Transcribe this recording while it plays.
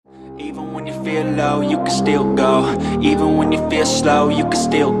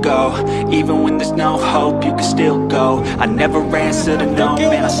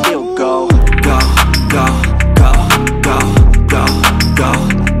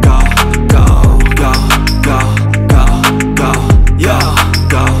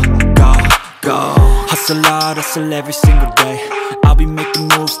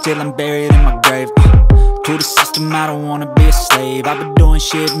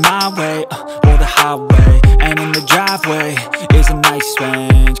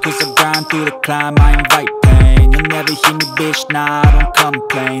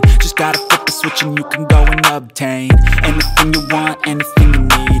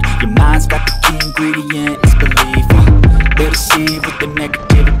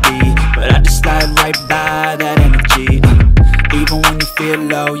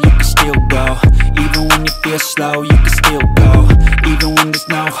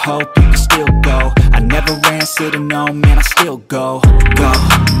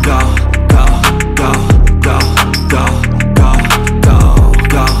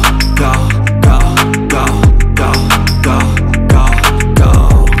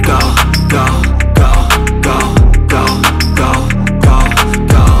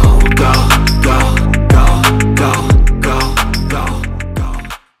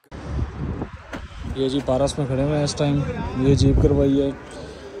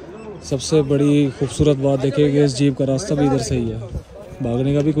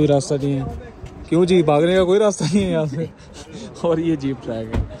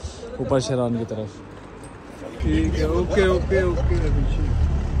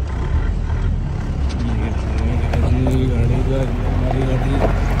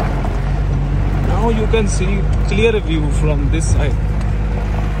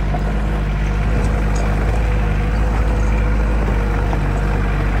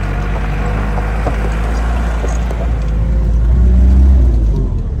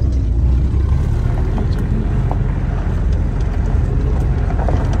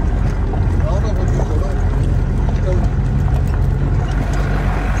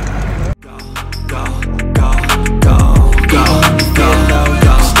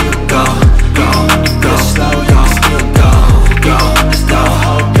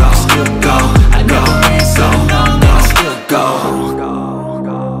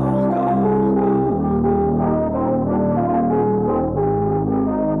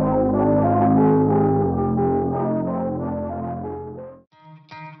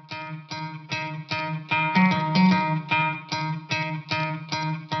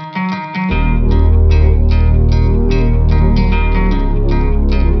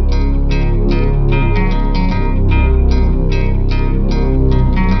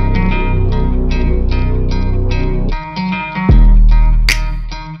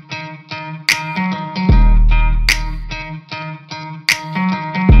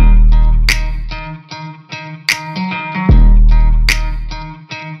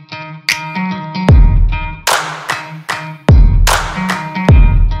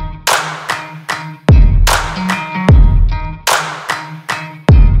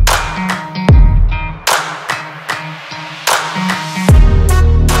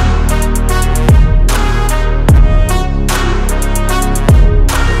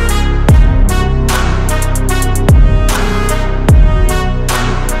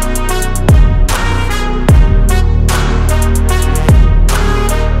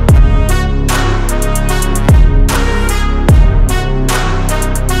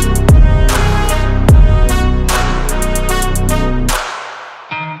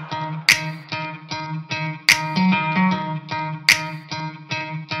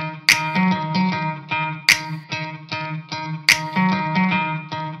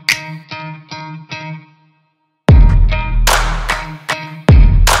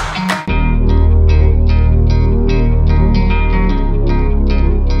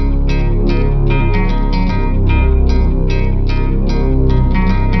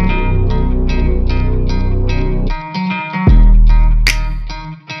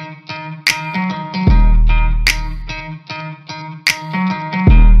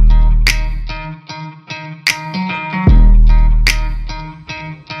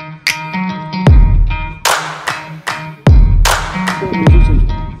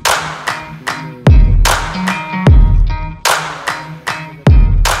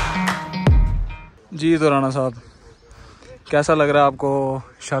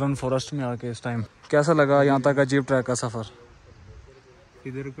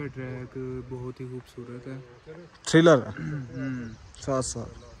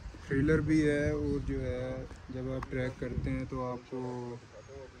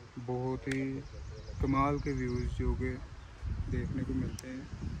बहुत ही कमाल के व्यूज़ जो कि देखने को मिलते हैं।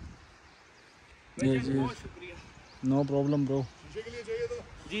 जी जी, no problem bro.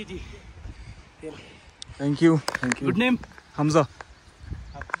 Ji ji, thank you. Good name Hamza.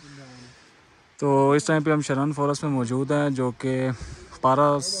 तो इस टाइम पे हम शरान फॉरेस्ट में मौजूद हैं, जो कि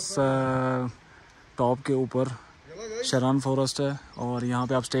पारस टॉप के ऊपर शरान फॉरेस्ट है। और यहाँ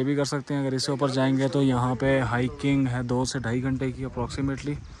पे आप स्टे भी कर सकते हैं। अगर इससे ऊपर जाएंगे तो यहाँ पे हाइकिंग है 2 से ढाई घंटे की,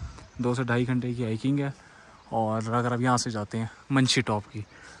 अप्रॉक्सीमेटली 2 से ढाई घंटे की हाइकिंग है। और अगर आप यहाँ से जाते हैं मंशी टॉप की,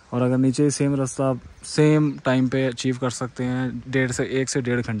 और अगर नीचे सेम रास्ता आप सेम टाइम पे अचीव कर सकते हैं 1 से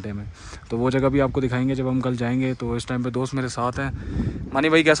 1.5 घंटे में। तो वो जगह भी आपको दिखाएंगे जब हम कल जाएंगे। तो इस टाइम पे दोस्त मेरे साथ हैं। मानी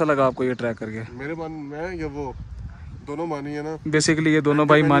भाई, कैसा लगा आपको ये ट्रैक करके? मेरे मन में ये वो दोनों मानी है ना, बेसिकली ये दोनों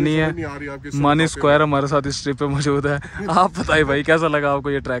भाई मानी है। मानी स्क्वायर हमारे साथ इस ट्रिप पे मौजूद है। आप बताइए भाई, कैसा लगा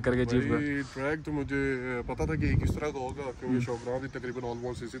आपको ये ट्रैक करके? जीप का ट्रैक तो मुझे पता था कि किस तरह का होगा, क्योंकि शौकरा भी तकरीबन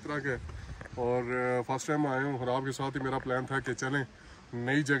ऑलमोस्ट इसी तरह के। और फर्स्ट टाइम आए हूँ और आपके साथ ही मेरा प्लान था कि चलें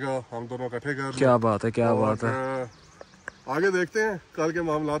नई जगह हम दोनों इकट्ठे कर। क्या बात है, क्या बात है। आगे देखते हैं कल के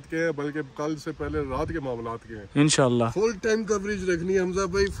मामलात के, बल्कि कल से पहले रात के मामलात के हैं। इंशाल्लाह फुल टाइम कवरेज रखनी है हमजा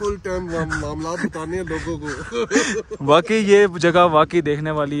भाई, फुल टाइम मामलात बताने हैं लोगों को। वाकई ये जगह वाकई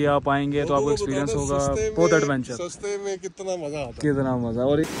देखने वाली है। आप आएंगे तो आपको एक्सपीरियंस होगा बहुत एडवेंचर। सस्ते में कितना मजा आता है, कितना मजा।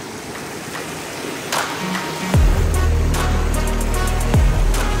 और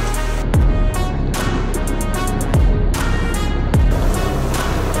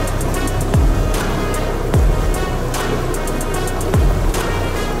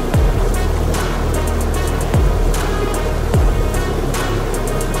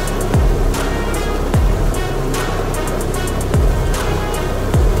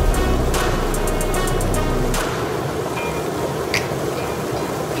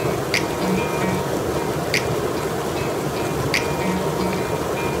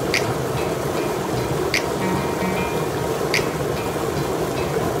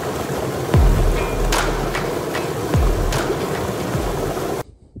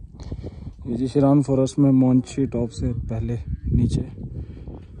ये जी शरान फॉरेस्ट में मंशी टॉप से पहले नीचे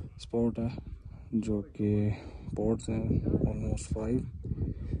स्पॉट है, जो कि पोर्ट्स हैं ऑलमोस्ट 5।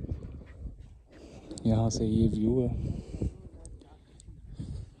 यहाँ से ये व्यू है,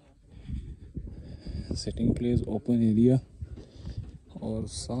 सिटिंग प्लेस, ओपन एरिया। और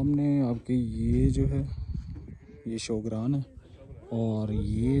सामने आपके ये जो है ये शोग्रान है। और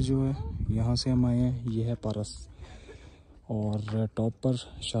ये जो है यहाँ से हम आए हैं, ये है पारस। और टॉप पर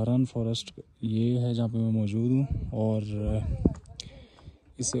शारान फॉरेस्ट ये है जहाँ पे मैं मौजूद हूँ। और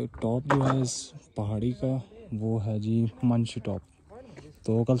इस टॉप जो है इस पहाड़ी का वो है जी मंशी टॉप।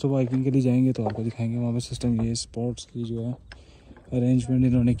 तो कल सुबह हाइकिंग के लिए जाएंगे तो आपको दिखाएंगे वहाँ पे सिस्टम। ये स्पोर्ट्स की जो है अरेंजमेंट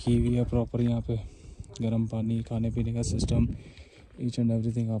इन्होंने की हुई है प्रॉपर। यहाँ पे गर्म पानी, खाने पीने का सिस्टम, ईच एंड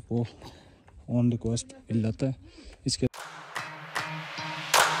एवरीथिंग आपको ऑन रिक्वेस्ट मिल जाता है। इसके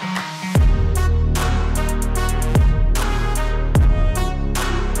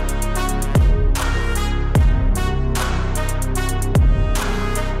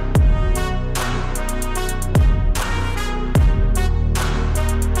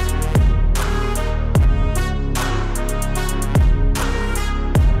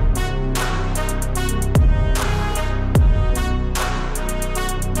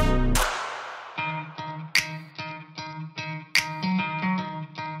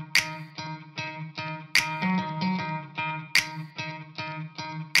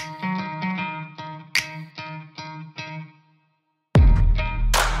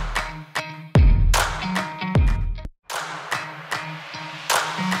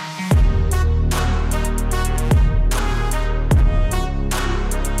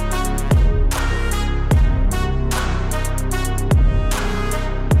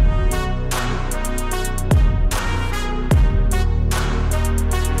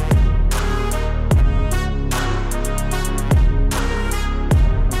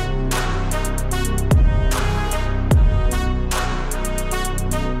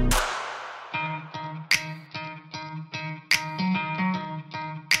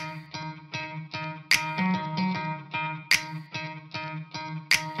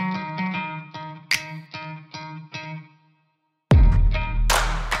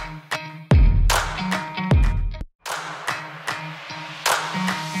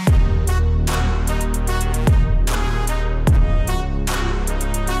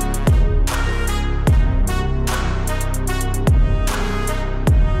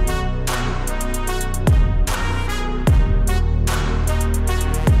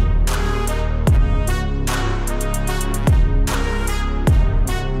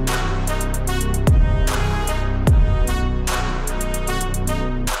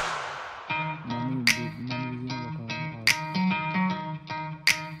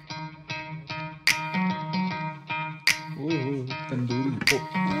तंदूरी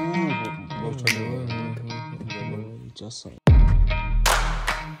बहुत ठंडे जैसा